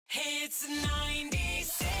Hits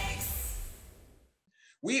 96.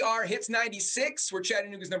 We are Hits 96. We're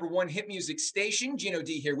Chattanooga's #1 hit music station. Gino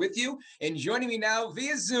D here with you. And joining me now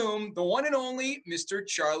via Zoom, the one and only Mr.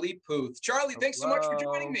 Charlie Puth. Charlie, thanks so much for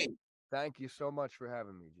joining me. Thank you so much for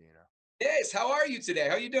having me, Gino. Yes, how are you today?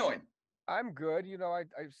 How are you doing? I'm good. You know, I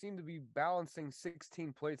seem to be balancing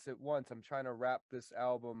 16 plates at once. I'm trying to wrap this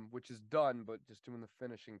album, which is done, but just doing the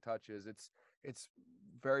finishing touches. It's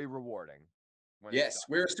very rewarding. Yes,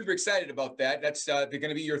 we're super excited about that. That's they're going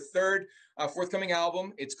to be your third forthcoming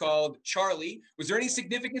album. It's called Charlie. Was there any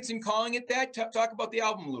significance in calling it that? Talk about the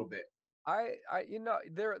album a little bit. You know,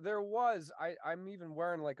 there was. I'm even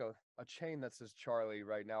wearing like a chain that says Charlie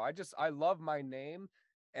right now. I love my name,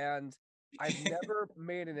 and I've never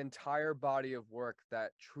made an entire body of work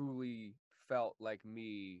that truly felt like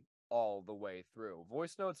me all the way through.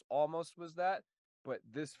 Voice Notes almost was that, but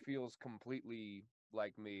this feels completely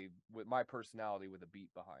like me with my personality with a beat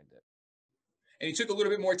behind it. And you took a little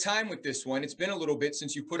bit more time with this one. It's been a little bit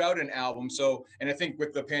since you put out an album. So, and I think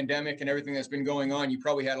with the pandemic and everything that's been going on, you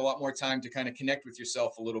probably had a lot more time to kind of connect with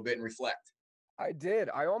yourself a little bit and reflect. I did.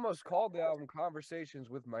 I almost called the album Conversations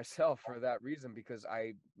with Myself for that reason, because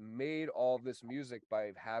I made all this music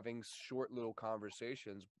by having short little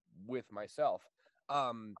conversations with myself.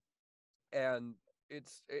 And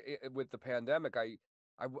with the pandemic,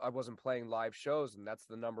 I wasn't playing live shows, and that's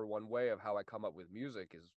the #1 way of how I come up with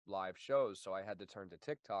music is live shows. So I had to turn to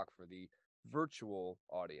TikTok for the virtual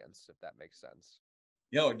audience, if that makes sense.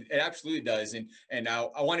 No, it absolutely does. And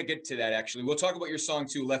I want to get to that actually. We'll talk about your song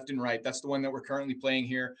too, Left and Right. That's the one that we're currently playing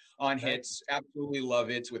here on Hits. Absolutely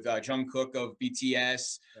love it. It's with Jung Kook of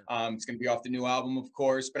BTS. It's going to be off the new album, of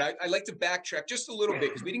course. But I'd like to backtrack just a little bit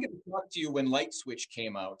because we didn't get to talk to you when Light Switch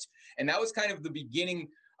came out. And that was kind of the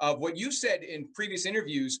beginning of what you said in previous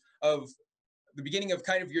interviews of the beginning of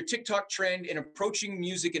kind of your TikTok trend and approaching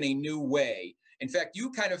music in a new way. In fact,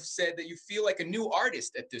 you kind of said that you feel like a new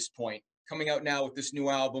artist at this point, coming out now with this new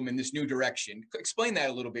album and this new direction. Explain that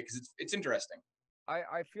a little bit because it's interesting.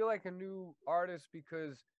 I feel like a new artist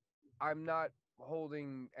because I'm not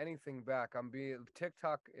holding anything back. I'm being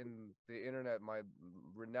TikTok and the internet, my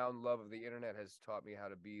renowned love of the internet has taught me how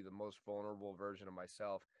to be the most vulnerable version of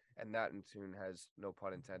myself. And that in tune has, no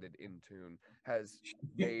pun intended, in tune has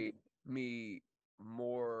made me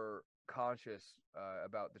more conscious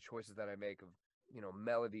about the choices that I make of, you know,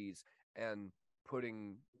 melodies and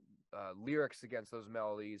putting lyrics against those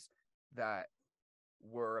melodies that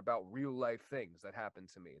were about real life things that happened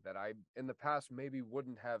to me that I in the past maybe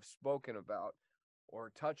wouldn't have spoken about or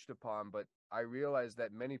touched upon, but I realized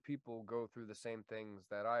that many people go through the same things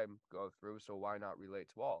that I go through, so why not relate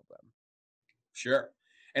to all of them? Sure.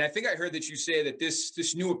 And I think I heard that you say that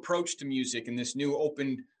this new approach to music and this new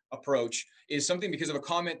open approach is something because of a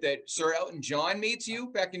comment that Sir Elton John made to you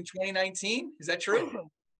back in 2019. Is that true?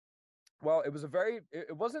 Well, it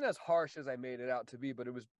wasn't as harsh as I made it out to be, but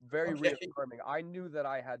it was very reaffirming. I knew that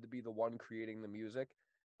I had to be the one creating the music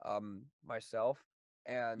myself.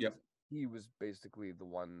 And he was basically the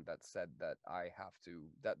one that said that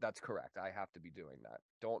that's correct. I have to be doing that.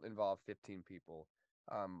 Don't involve 15 people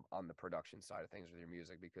on the production side of things with your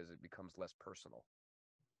music because it becomes less personal.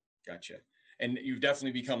 Gotcha. And you've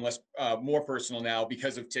definitely become more personal now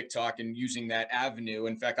because of TikTok and using that avenue.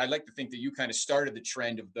 In fact, I'd like to think that you kind of started the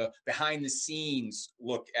trend of the behind the scenes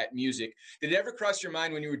look at music. Did it ever cross your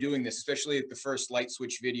mind when you were doing this, especially at the first Light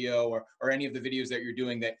Switch video or any of the videos that you're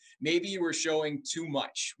doing, that maybe you were showing too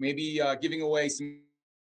much, maybe giving away some?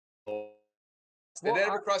 Did that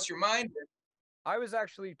ever cross your mind? I was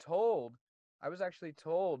actually told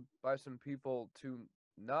by some people to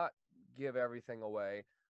not give everything away.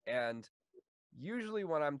 And usually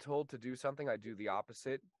when I'm told to do something, I do the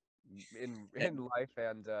opposite in life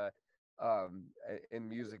and in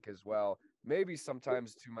music as well. Maybe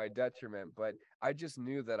sometimes to my detriment, but I just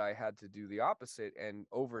knew that I had to do the opposite and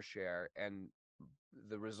overshare. And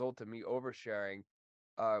the result of me oversharing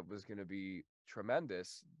was going to be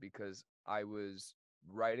tremendous because I was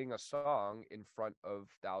writing a song in front of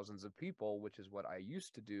thousands of people, which is what I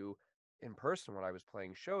used to do in person when I was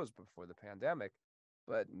playing shows before the pandemic.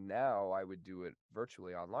 But now I would do it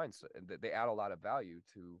virtually online. So they add a lot of value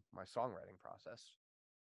to my songwriting process.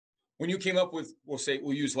 When you came up with,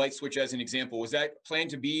 we'll use Light Switch as an example, was that planned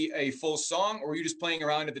to be a full song or were you just playing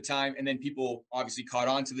around at the time and then people obviously caught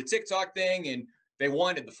on to the TikTok thing and they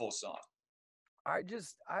wanted the full song? I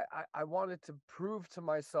wanted to prove to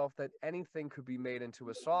myself that anything could be made into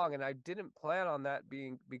a song, and I didn't plan on that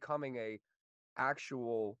becoming a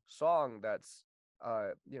actual song that's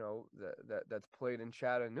that's played in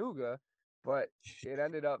Chattanooga. but it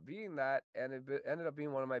ended up being that, and ended up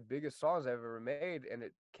being one of my biggest songs I've ever made. And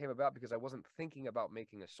it came about because I wasn't thinking about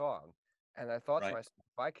making a song, and I thought to Right. myself,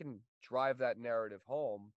 if I can drive that narrative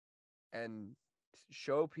home and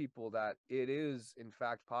show people that it is in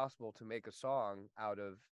fact possible to make a song out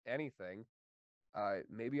of anything,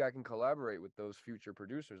 maybe I can collaborate with those future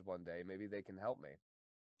producers one day. Maybe they can help me.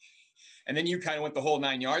 And then you kind of went the whole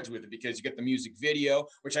 9 yards with it because you got the music video,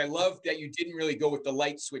 which I love that you didn't really go with the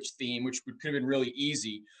light switch theme, which could have been really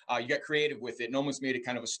easy. You got creative with it and almost made it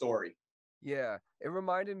kind of a story. Yeah, it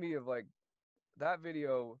reminded me of like that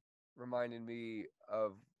video reminded me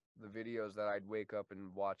of the videos that I'd wake up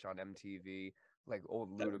and watch on MTV, like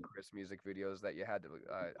old That's Ludacris music videos that you had to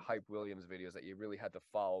Hype Williams videos that you really had to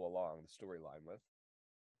follow along the storyline with.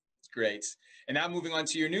 great. And now moving on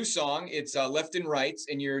to your new song, it's Left and Right,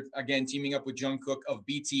 and you're again teaming up with Jung Kook of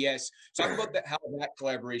BTS. Talk about that, how that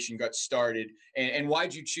collaboration got started, and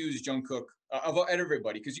why'd you choose Jung Kook of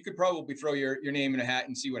everybody? Because you could probably throw your name in a hat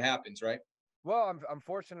and see what happens, right? Well, I'm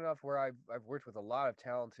fortunate enough where I've worked with a lot of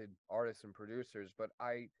talented artists and producers, but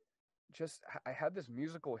I had this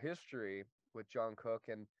musical history with John Cook,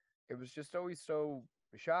 and it was just always so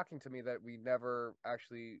shocking to me that we never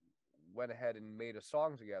actually went ahead and made a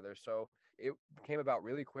song together. So it came about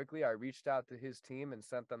really quickly. I reached out to his team and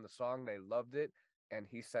sent them the song. They loved it, and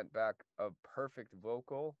he sent back a perfect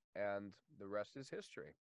vocal, and the rest is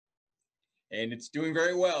history. And it's doing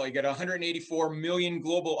very well. You got 184 million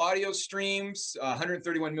global audio streams,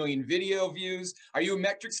 131 million video views. Are you a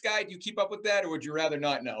metrics guy? Do you keep up with that, or would you rather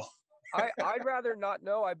not know? I'd rather not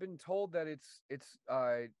know. I've been told that it's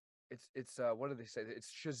what do they say?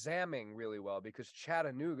 It's Shazamming really well because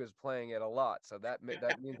Chattanooga's playing it a lot. So that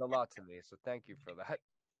means a lot to me. So thank you for that.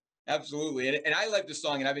 Absolutely. And I like the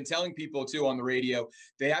song, and I've been telling people too on the radio,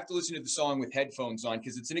 they have to listen to the song with headphones on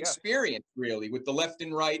because it's an Yeah. experience really with the left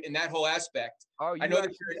and right and that whole aspect. Oh, I you know that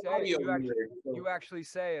actually you're an say it. audio nerd, so You actually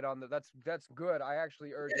say it on the. That's good. I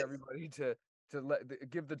actually urge everybody to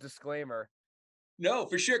give the disclaimer. no,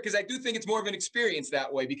 for sure, because I do think it's more of an experience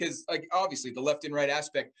that way. Because, like, obviously, the left and right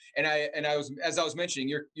aspect, and I was, as I was mentioning,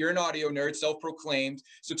 you're an audio nerd, self-proclaimed.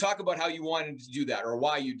 So, talk about how you wanted to do that, or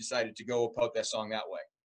why you decided to go about that song that way.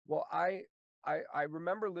 Well, I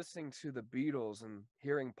remember listening to the Beatles and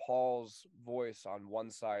hearing Paul's voice on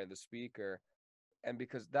one side of the speaker, and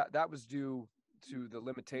because that was due to the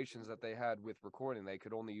limitations that they had with recording, they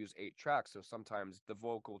could only use 8 tracks, so sometimes the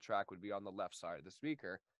vocal track would be on the left side of the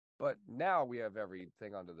speaker. But now we have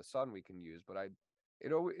everything under the sun we can use. But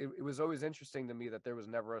it was always interesting to me that there was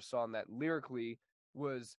never a song that lyrically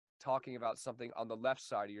was talking about something on the left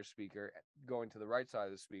side of your speaker going to the right side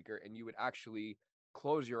of the speaker, and you would actually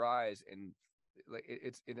close your eyes and like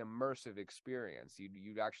it's an immersive experience.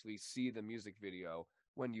 You'd actually see the music video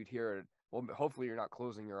when you'd hear it. Well, hopefully you're not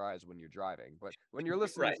closing your eyes when you're driving, but when you're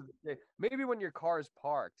listening Right. to maybe when your car is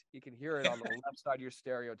parked, you can hear it on the left side of your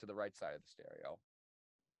stereo to the right side of the stereo.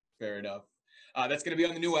 Fair enough. That's going to be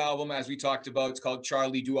on the new album, as we talked about. It's called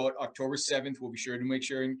Charlie, due out October 7th. We'll be sure to make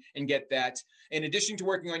sure and get that. In addition to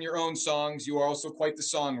working on your own songs, you are also quite the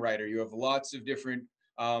songwriter. You have lots of different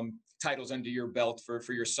titles under your belt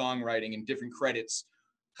for your songwriting and different credits.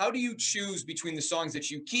 How do you choose between the songs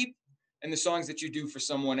that you keep and the songs that you do for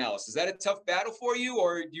someone else? Is that a tough battle for you,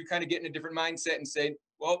 or do you kind of get in a different mindset and say,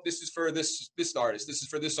 well, this is for this artist, this is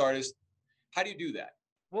for this artist? How do you do that?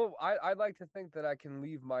 Well, I'd like to think that I can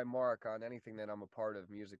leave my mark on anything that I'm a part of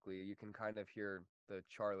musically. You can kind of hear the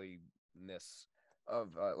Charlie-ness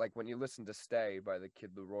of like when you listen to Stay by the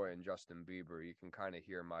Kid Leroy and Justin Bieber, you can kind of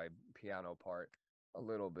hear my piano part a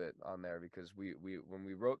little bit on there because we when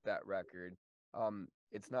we wrote that record,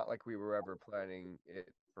 it's not like we were ever planning it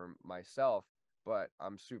for myself, but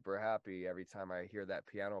I'm super happy every time I hear that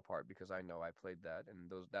piano part because I know I played that, and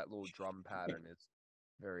that little drum pattern is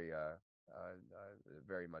very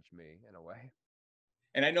very much me in a way.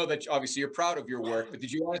 And I know that obviously you're proud of your work, but did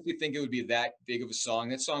you honestly think it would be that big of a song?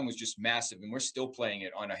 That song was just massive, and we're still playing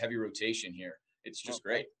it on a heavy rotation here. It's Well, just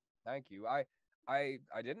great. thank you. I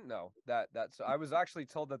didn't know that I was actually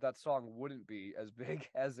told that that song wouldn't be as big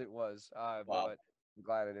as it was, Wow. but I'm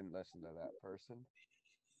glad I didn't listen to that person.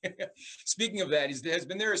 Speaking of that, has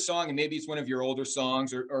been there a song, and maybe it's one of your older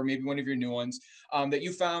songs or maybe one of your new ones, that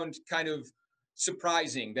you found kind of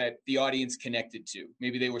surprising that the audience connected to?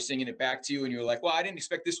 Maybe they were singing it back to you, and you're like, well, I didn't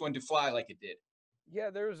expect this one to fly like it did. Yeah,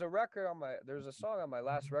 there's a song on my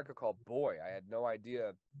last record called Boy. I had no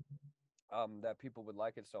idea that people would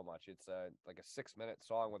like it so much. It's like a 6-minute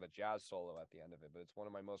song with a jazz solo at the end of it, but it's one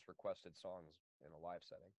of my most requested songs in a live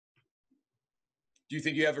setting. Do you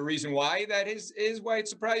think you have a reason why that is why it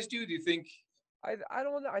surprised you? Do you think? I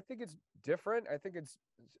don't know. I think it's different. I think it's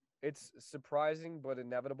it's surprising but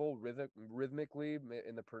inevitable. Rhythmically,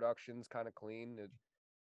 in the production's kind of clean.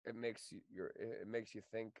 It makes it makes you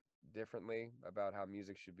think differently about how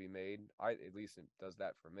music should be made. At least it does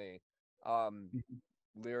that for me. Um,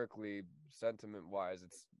 Lyrically, sentiment wise,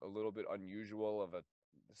 it's a little bit unusual of a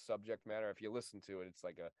subject matter. If you listen to it, it's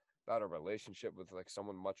like about a relationship with like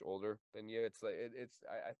someone much older than you. It's like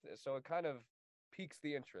so it kind of piques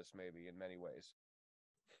the interest maybe in many ways.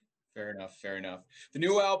 Fair enough. Fair enough. The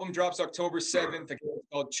new album drops October 7th. It's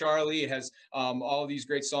called Charlie. It has all these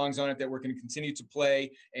great songs on it that we're going to continue to play,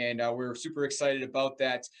 and we're super excited about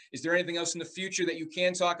that. Is there anything else in the future that you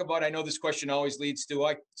can talk about? I know this question always leads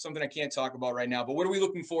to something I can't talk about right now, but what are we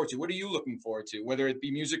looking forward to? What are you looking forward to, whether it be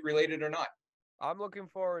music related or not? I'm looking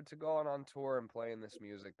forward to going on tour and playing this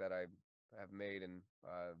music that I have made in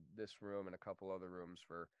this room and a couple other rooms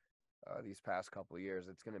for these past couple of years.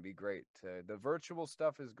 It's going to be great. The virtual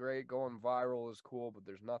stuff is great. Going viral is cool, but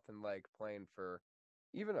there's nothing like playing for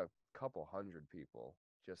even a couple hundred people.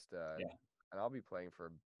 Yeah. And I'll be playing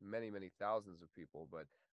for many, many thousands of people. But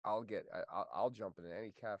I'll jump into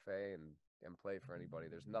any cafe and play for anybody.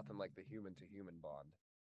 There's nothing like the human to human bond.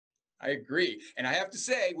 I agree, and I have to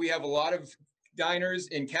say we have a lot of diners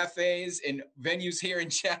and cafes and venues here in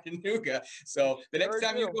Chattanooga. So the next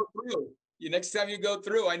time you go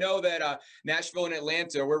through, I know that Nashville and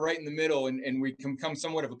Atlanta, we're right in the middle, and we can become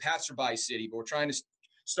somewhat of a passerby city, but we're trying to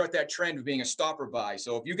start that trend of being a stopper by.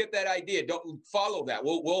 So if you get that idea, don't follow that.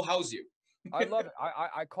 We'll house you. I love it.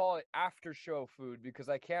 I call it after show food because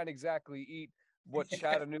I can't exactly eat what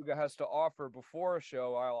Chattanooga has to offer before a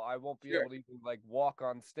show. I won't be able to even like walk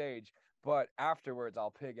on stage. But afterwards,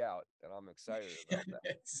 I'll pig out, and I'm excited about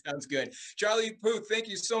that. Sounds good. Charlie Puth, thank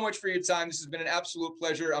you so much for your time. This has been an absolute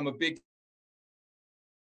pleasure.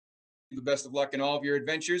 The best of luck in all of your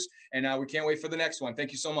adventures, and we can't wait for the next one.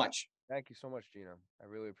 Thank you so much. Thank you so much, Gino. I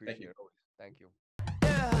really appreciate it. Thank you.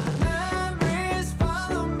 Yeah, memories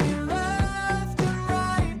follow me.